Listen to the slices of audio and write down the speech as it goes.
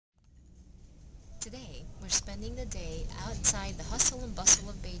Today, we're spending the day outside the hustle and bustle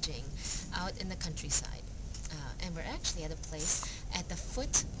of Beijing, out in the countryside. And we're actually at a place at the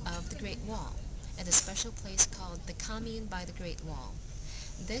foot of the Great Wall, at a special place called the Commune by the Great Wall.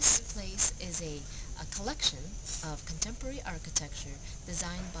 This place is a collection of contemporary architecture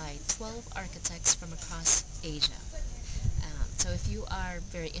designed by 12 architects from across Asia. So if you are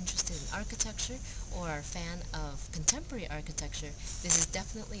very interested in architecture or are a fan of contemporary architecture, this is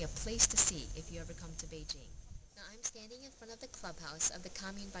definitely a place to see if you ever come to Beijing. Now I'm standing in front of the clubhouse of the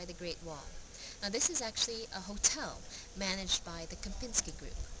Commune by the Great Wall. Now this is actually a hotel managed by the Kempinski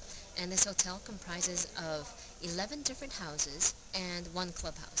Group. And this hotel comprises of 11 different houses and one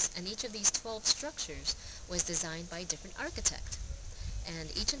clubhouse. And each of these 12 structures was designed by a different architect.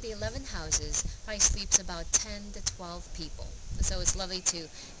 And each of the 11 houses probably sleeps about 10 to 12 people. So it's lovely to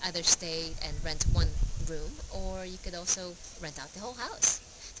either stay and rent one room, or you could also rent out the whole house.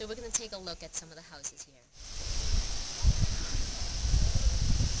 So we're going to take a look at some of the houses here.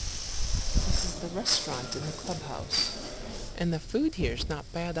 This is the restaurant in the clubhouse. And the food here is not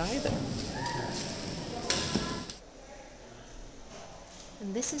bad either.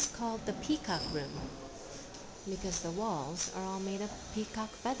 And this is called the Peacock Room, because the walls are all made of peacock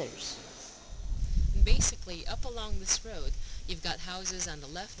feathers. Basically, up along this road, you've got houses on the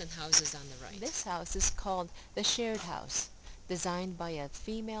left and houses on the right. This house is called the Shared House, designed by a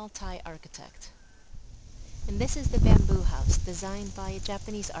female Thai architect. And this is the Bamboo House, designed by a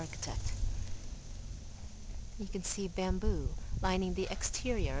Japanese architect. You can see bamboo lining the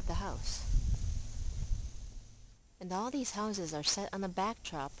exterior of the house. And all these houses are set on a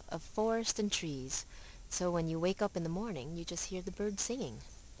backdrop of forest and trees, so when you wake up in the morning, you just hear the birds singing.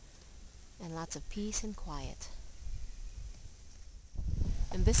 And lots of peace and quiet.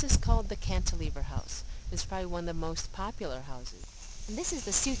 And this is called the Cantilever House. It's probably one of the most popular houses. And this is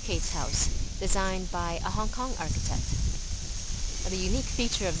the Suitcase House, designed by a Hong Kong architect. Now, the unique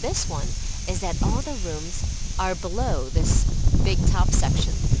feature of this one is that all the rooms are below this big top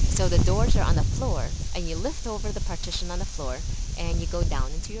section. So the doors are on the floor, and you lift over the partition on the floor, and you go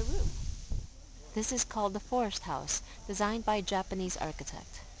down into your room. This is called the Forest House, designed by a Japanese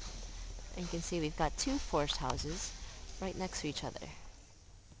architect. And you can see we've got two forest houses right next to each other.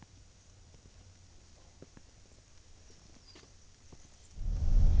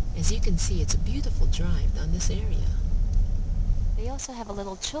 As you can see, it's a beautiful drive down this area. They also have a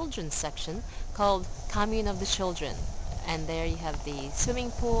little children's section called Commune of the Children. And there you have the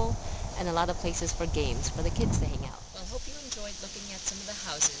swimming pool and a lot of places for games for the kids to hang out. Well, I hope you enjoyed looking at some of the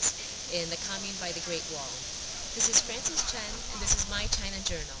houses in the Commune by the Great Wall. This is Frances Chen, and this is My China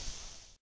Journal.